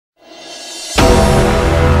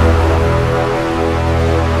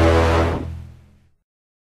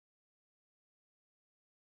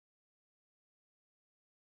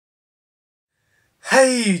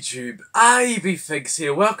Hey YouTube, Figs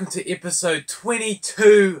here. Welcome to episode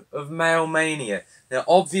 22 of Mania. Now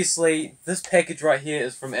obviously this package right here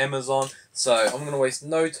is from Amazon, so I'm going to waste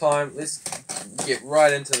no time. Let's get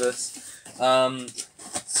right into this.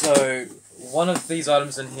 So one of these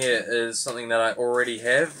items in here is something that I already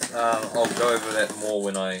have. I'll go over that more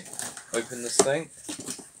when I open this thing.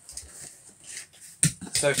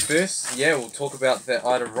 So first, we'll talk about that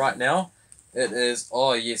item right now. It is,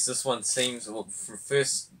 oh yes, this one seems, well, from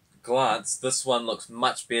first glance, this one looks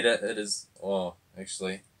much better. It is, oh,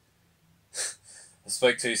 actually, I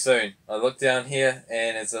spoke too soon. I looked down here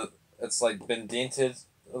and it's like been dented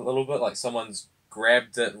a little bit, like someone's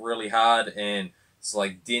grabbed it really hard and it's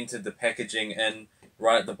like dented the packaging in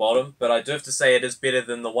right at the bottom. But I do have to say it is better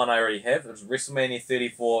than the one I already have. It was WrestleMania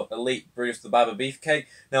 34 Elite Brutus the Barber Beefcake.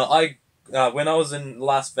 Now when I was in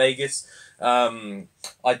Las Vegas,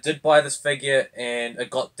 I did buy this figure and it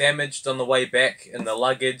got damaged on the way back in the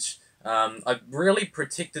luggage. I really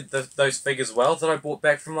protected those figures well that I bought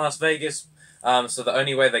back from Las Vegas. So the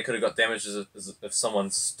only way they could have got damaged is if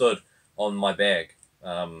someone stood on my bag.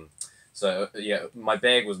 So yeah, my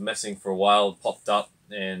bag was missing for a while, popped up,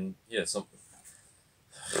 and yeah,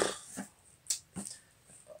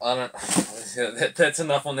 I don't. That's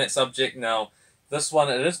enough on that subject now. This one,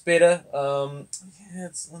 it is better. I'm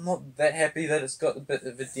not that happy that it's got a bit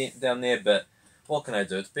of a dent down there, but what can I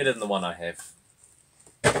do? It's better than the one I have.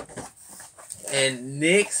 And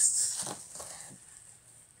next,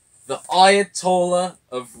 the Ayatollah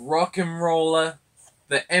of Rock and Roller,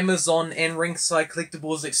 the Amazon and Ringside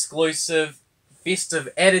Collectibles exclusive, Best of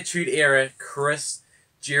Attitude Era, Chris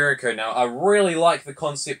Jericho. Now, I really like the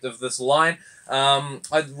concept of this line.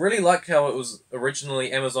 I really like how it was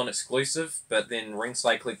originally Amazon exclusive, but then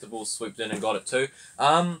Ringside Collectibles swooped in and got it too.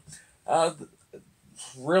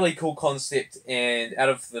 Really cool concept, and out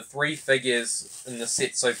of the 3 figures in the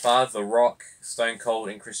set so far, The Rock, Stone Cold,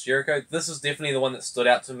 and Chris Jericho, this is definitely the one that stood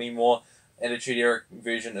out to me more. Attitude Era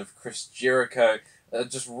version of Chris Jericho. I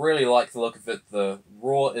just really like the look of it. The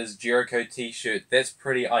Raw is Jericho t-shirt, that's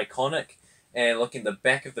pretty iconic. And look at the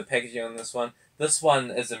back of the packaging on this one. This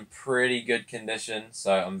one is in pretty good condition,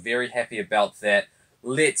 so I'm very happy about that.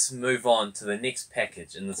 Let's move on to the next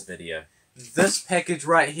package in this video. This package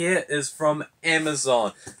right here is from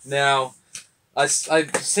Amazon. Now, I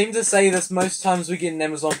seem to say this most times we get an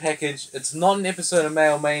Amazon package. It's not an episode of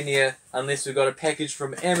Mania unless we've got a package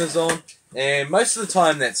from Amazon, and most of the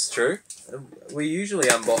time that's true. We usually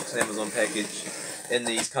unbox an Amazon package in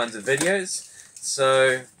these kinds of videos.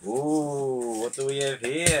 So, ooh, what do we have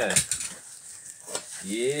here?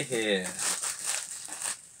 Yeah.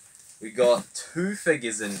 We got 2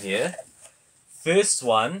 figures in here. First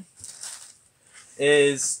one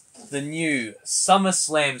is the new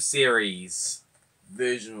SummerSlam series.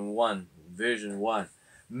 Version 1.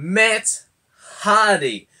 Matt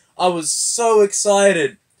Hardy. I was so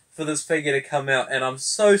excited for this figure to come out, and I'm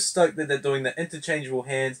so stoked that they're doing the interchangeable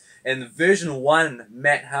hands and the version 1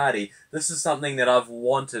 Matt Hardy. This is something that I've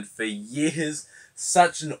wanted for years.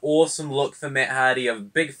 Such an awesome look for Matt Hardy. I'm a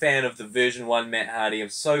big fan of the version 1 Matt Hardy. I'm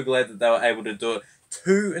so glad that they were able to do it.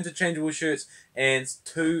 2 interchangeable shirts and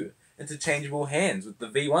 2 interchangeable hands with the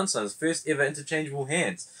V1 Sons. First ever interchangeable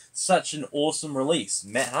hands. Such an awesome release.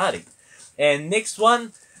 Matt Hardy. And next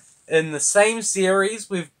one, in the same series,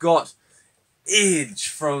 we've got Edge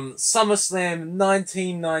from SummerSlam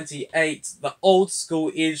 1998, the old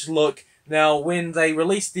school Edge look. Now, when they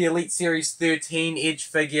released the Elite Series 13 Edge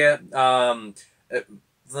figure,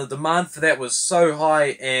 the demand for that was so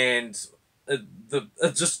high, and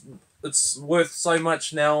it's worth so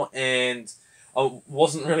much now, and I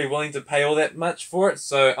wasn't really willing to pay all that much for it,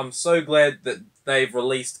 so I'm so glad that they've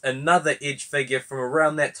released another Edge figure from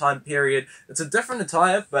around that time period. It's a different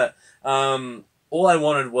attire, but all I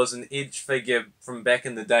wanted was an Edge figure from back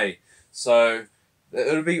in the day. So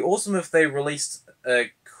it would be awesome if they released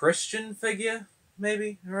a Christian figure,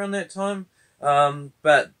 maybe, around that time.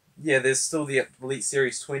 But yeah, there's still the Elite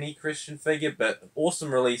Series 20 Christian figure, but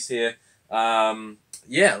awesome release here.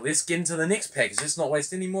 Yeah, let's get into the next package. Let's not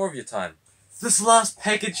waste any more of your time. This last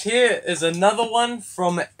package here is another one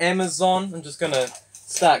from Amazon. I'm just going to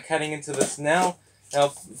start cutting into this now. Now,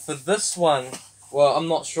 for this one, well, I'm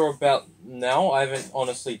not sure about now. I haven't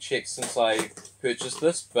honestly checked since I purchased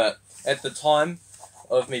this, but at the time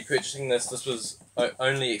of me purchasing this, this was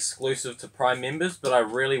only exclusive to Prime members, but I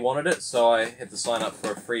really wanted it, so I had to sign up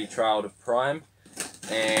for a free trial to Prime.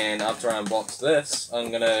 And after I unbox this, I'm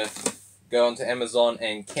going to go onto Amazon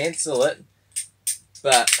and cancel it.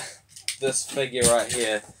 But this figure right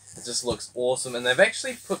here It just looks awesome, and they've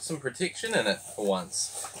actually put some protection in it for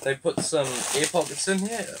once. They put some air pockets in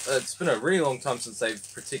here. It's been a really long time since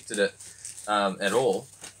they've protected it at all.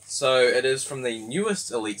 So it is from the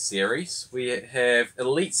newest Elite Series. We have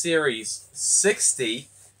Elite Series 60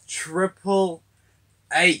 Triple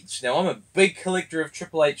H. Now, I'm a big collector of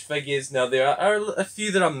Triple H figures. Now, there are a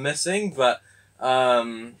few that I'm missing, but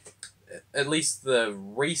at least the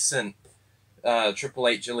recent Triple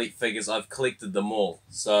H Elite figures, I've collected them all.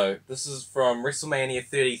 So, this is from WrestleMania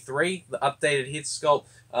 33, the updated head sculpt.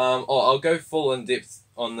 I'll go full in depth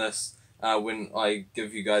on this when I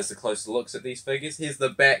give you guys the closer looks at these figures. Here's the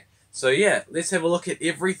back. So yeah, let's have a look at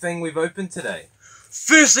everything we've opened today.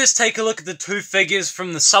 First, let's take a look at the two figures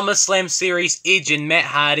from the SummerSlam series, Edge and Matt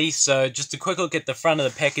Hardy. So just a quick look at the front of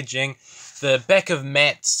the packaging. The back of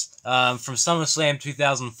Matt's from SummerSlam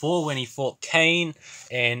 2004 when he fought Kane,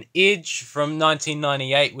 and Edge from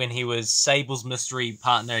 1998 when he was Sable's mystery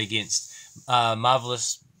partner against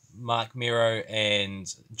Marvelous Mark Mero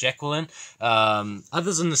and Jacqueline.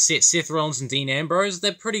 Others in the set, Seth Rollins and Dean Ambrose,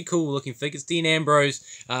 they're pretty cool looking figures. Dean Ambrose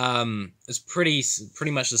is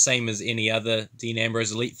pretty much the same as any other Dean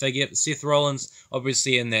Ambrose Elite figure. Seth Rollins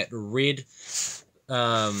obviously in that red,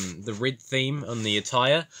 the red theme on the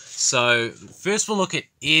attire. So first we'll look at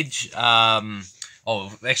Edge.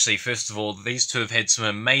 Actually, first of all, these two have had some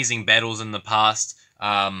amazing battles in the past.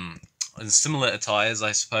 In similar attires,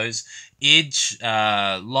 I suppose. Edge,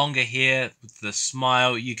 longer hair with the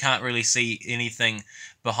smile. You can't really see anything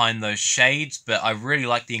behind those shades, but I really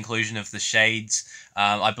like the inclusion of the shades.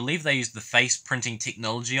 I believe they used the face printing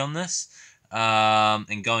technology on this.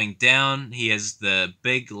 And going down, he has the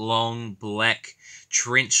big, long, black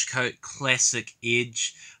trench coat, classic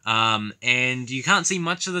Edge. And you can't see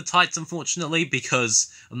much of the tights, unfortunately,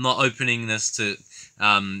 because I'm not opening this to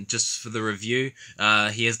just for the review.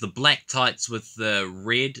 He has the black tights with the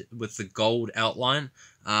red with the gold outline.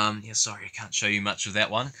 Yeah, sorry, I can't show you much of that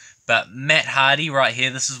one. But Matt Hardy right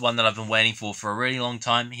here, this is one that I've been waiting for a really long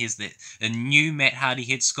time. Here's a new Matt Hardy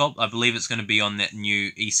head sculpt. I believe it's going to be on that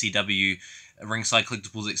new ECW Ringside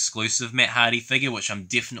Collectibles exclusive Matt Hardy figure, which I'm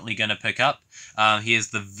definitely going to pick up. Here's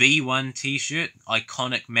the V1 t-shirt,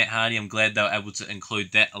 iconic Matt Hardy. I'm glad they were able to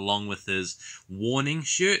include that along with his Warning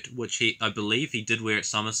shirt, which I believe he did wear at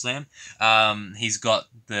SummerSlam. He's got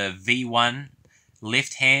the V1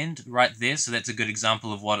 left hand right there, so that's a good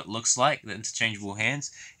example of what it looks like, the interchangeable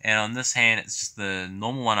hands. And on this hand, it's just the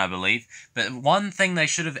normal one, I believe. But one thing they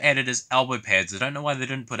should have added is elbow pads. I don't know why they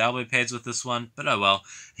didn't put elbow pads with this one, but oh well.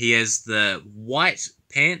 He has the white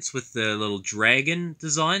pants with the little dragon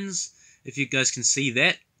designs, if you guys can see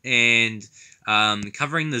that. And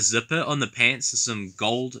covering the zipper on the pants is some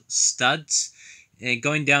gold studs. And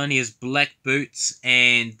going down, he has black boots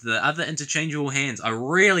and the other interchangeable hands. I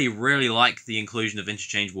really, really like the inclusion of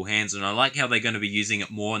interchangeable hands, and I like how they're going to be using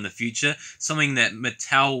it more in the future. Something that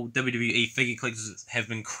Mattel WWE figure collectors have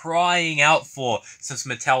been crying out for since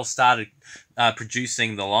Mattel started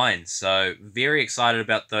producing the line. So, very excited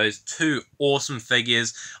about those two awesome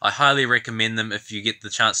figures. I highly recommend them if you get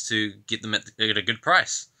the chance to get them at a good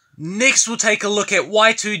price. Next, we'll take a look at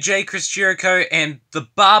Y2J Chris Jericho and the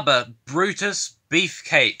Barber Brutus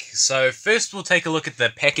Beefcake. So first we'll take a look at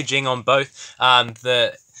the packaging on both.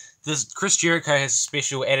 This Chris Jericho has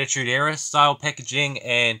special Attitude Era style packaging,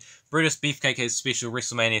 and Brutus Beefcake has special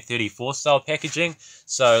WrestleMania 34 style packaging.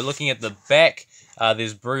 So looking at the back,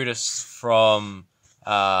 there's Brutus from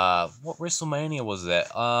what WrestleMania was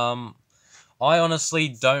that? I honestly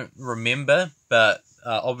don't remember, but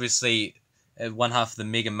obviously at one half of the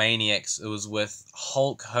Mega Maniacs, it was with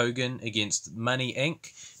Hulk Hogan against Money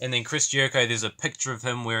Inc. And then Chris Jericho, there's a picture of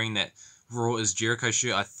him wearing that Raw is Jericho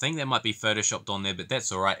shirt. I think that might be photoshopped on there, but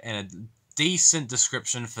that's alright. And a decent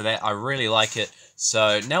description for that. I really like it.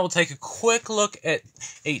 So now we'll take a quick look at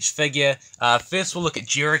each figure. First we'll look at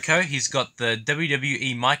Jericho. He's got the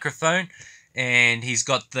WWE microphone, and he's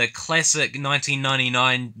got the classic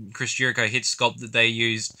 1999 Chris Jericho head sculpt that they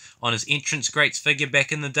used on his Entrance Greats figure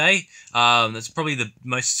back in the day. That's probably the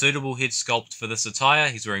most suitable head sculpt for this attire.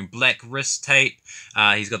 He's wearing black wrist tape.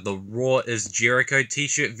 He's got the Raw is Jericho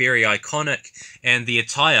t-shirt, very iconic. And the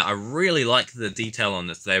attire, I really like the detail on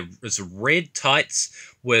this. It's red tights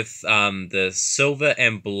with the silver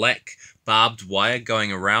and black barbed wire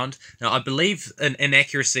going around. Now, I believe an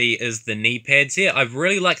inaccuracy is the knee pads here. I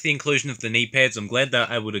really like the inclusion of the knee pads. I'm glad they're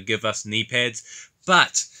able to give us knee pads,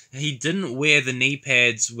 but he didn't wear the knee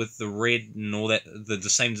pads with the red and all that, the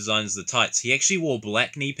same design as the tights. He actually wore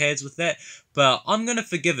black knee pads with that, but I'm going to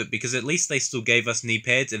forgive it because at least they still gave us knee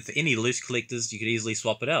pads, and for any loose collectors, you could easily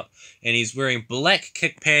swap it out. And he's wearing black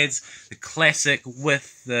kick pads, the classic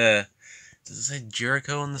with the does it say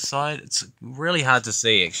Jericho on the side? It's really hard to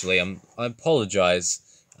see, actually. I apologize.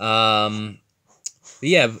 But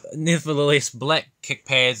yeah, nevertheless, black kick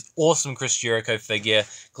pads, awesome Chris Jericho figure.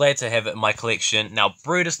 Glad to have it in my collection. Now,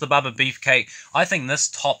 Brutus the Barber Beefcake, I think this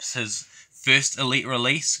tops his first Elite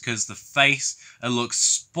release because the face, it looks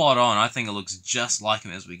spot on. I think it looks just like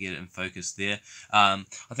him as we get it in focus there. I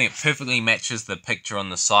think it perfectly matches the picture on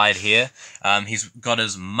the side here. He's got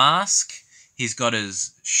his mask. He's got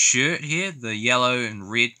his shirt here, the yellow and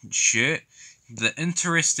red shirt. The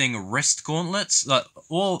interesting wrist gauntlets, a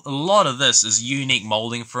lot of this is unique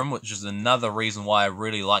molding for him, which is another reason why I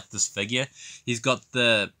really like this figure. He's got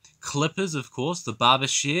the clippers, of course, the barber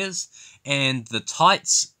shears, and the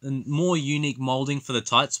tights, and more unique molding for the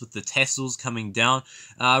tights with the tassels coming down.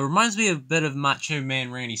 Reminds me a bit of Macho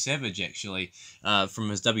Man Randy Savage, actually, from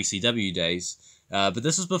his WCW days. But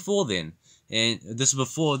this was before then. And this is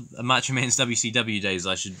before Macho Man's WCW days,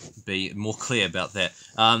 I should be more clear about that.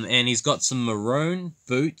 And he's got some maroon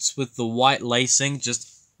boots with the white lacing. Just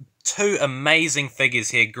two amazing figures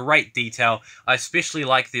here. Great detail. I especially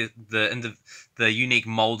like the unique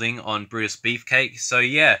molding on Brutus Beefcake. So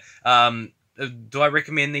yeah, do I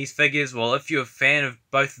recommend these figures? Well, if you're a fan of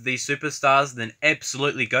both of these superstars, then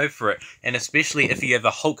absolutely go for it. And especially if you have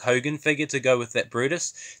a Hulk Hogan figure to go with that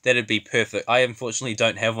Brutus, that'd be perfect. I unfortunately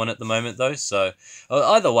don't have one at the moment though, so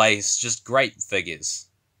either way, it's just great figures.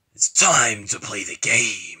 It's time to play the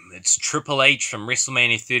game. It's Triple H from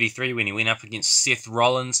WrestleMania 33 when he went up against Seth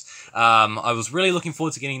Rollins. I was really looking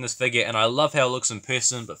forward to getting this figure, and I love how it looks in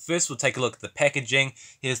person. But first, we'll take a look at the packaging.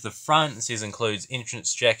 Here's the front. It says includes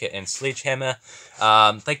entrance jacket and sledgehammer.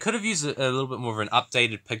 They could have used a little bit more of an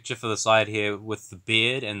updated picture for the side here with the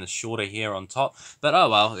beard and the shorter hair on top. But oh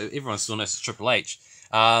well, everyone still knows it's Triple H.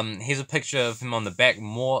 Here's a picture of him on the back.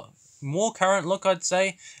 More current look, I'd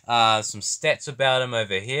say. Some stats about him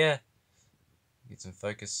over here. Get some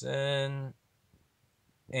focus in.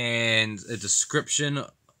 And a description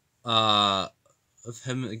of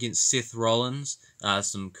him against Seth Rollins.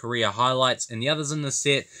 Some career highlights. And the others in the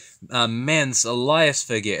set, man's Elias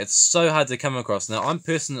figure. It's so hard to come across. Now, I'm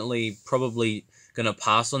personally probably going to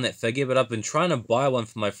pass on that figure, but I've been trying to buy one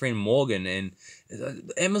for my friend Morgan, and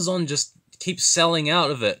Amazon just keeps selling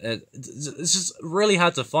out of it. It's just really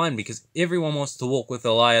hard to find because everyone wants to walk with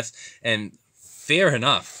Elias, and fair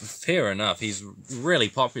enough. He's really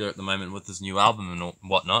popular at the moment with his new album and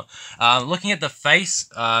whatnot. Looking at the face,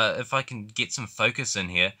 if I can get some focus in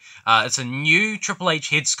here, it's a new Triple H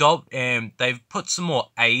head sculpt, and they've put some more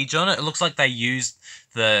age on it. It looks like they used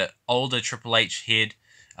the older Triple H head,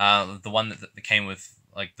 the one that came with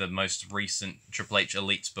like the most recent Triple H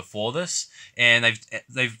Elites before this, and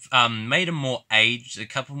they've made him more aged, a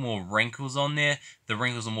couple more wrinkles on there. The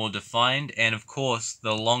wrinkles are more defined, and of course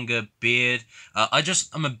the longer beard.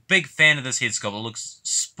 I'm a big fan of this head sculpt. It looks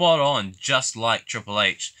spot on, just like Triple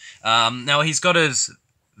H. Now he's got his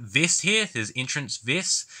vest here, his entrance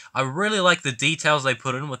vest. I really like the details they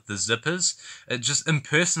put in with the zippers. Just in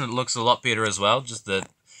person, it looks a lot better as well. Just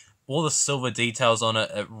all the silver details on it,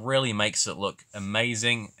 it really makes it look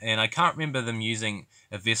amazing. And I can't remember them using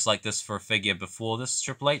a vest like this for a figure before this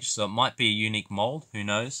Triple H, so it might be a unique mold, who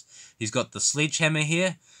knows. He's got the sledgehammer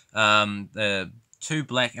here, the two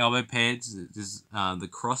black elbow pads, there's the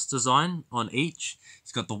cross design on each.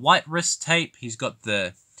 He's got the white wrist tape, he's got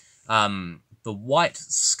the white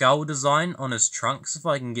skull design on his trunks, if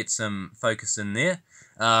I can get some focus in there.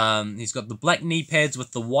 He's got the black knee pads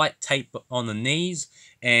with the white tape on the knees,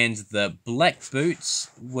 and the black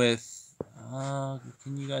boots with,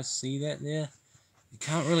 can you guys see that there? You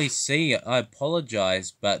can't really see, I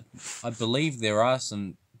apologize, but I believe there are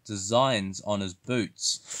some designs on his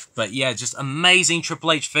boots. But yeah, just amazing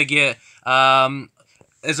Triple H figure.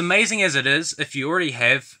 As amazing as it is, if you already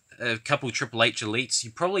have a couple Triple H Elites,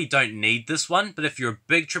 you probably don't need this one, but if you're a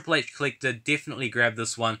big Triple H collector, definitely grab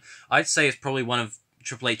this one. I'd say it's probably one of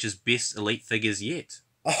Triple H's best Elite figures yet.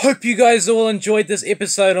 I hope you guys all enjoyed this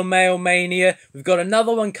episode on Mania. We've got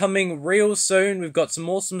another one coming real soon. We've got some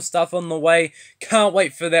awesome stuff on the way. Can't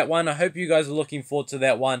wait for that one. I hope you guys are looking forward to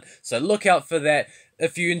that one. So look out for that.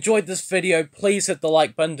 If you enjoyed this video, please hit the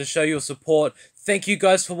like button to show your support. Thank you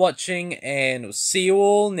guys for watching, and we'll see you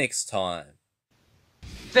all next time.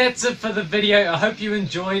 That's it for the video. I hope you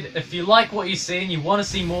enjoyed. If you like what you see and you want to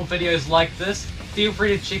see more videos like this, feel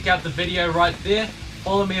free to check out the video right there.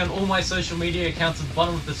 Follow me on all my social media accounts at the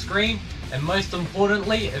bottom of the screen. And most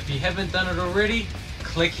importantly, if you haven't done it already,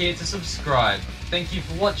 click here to subscribe. Thank you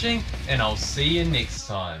for watching, and I'll see you next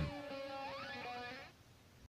time.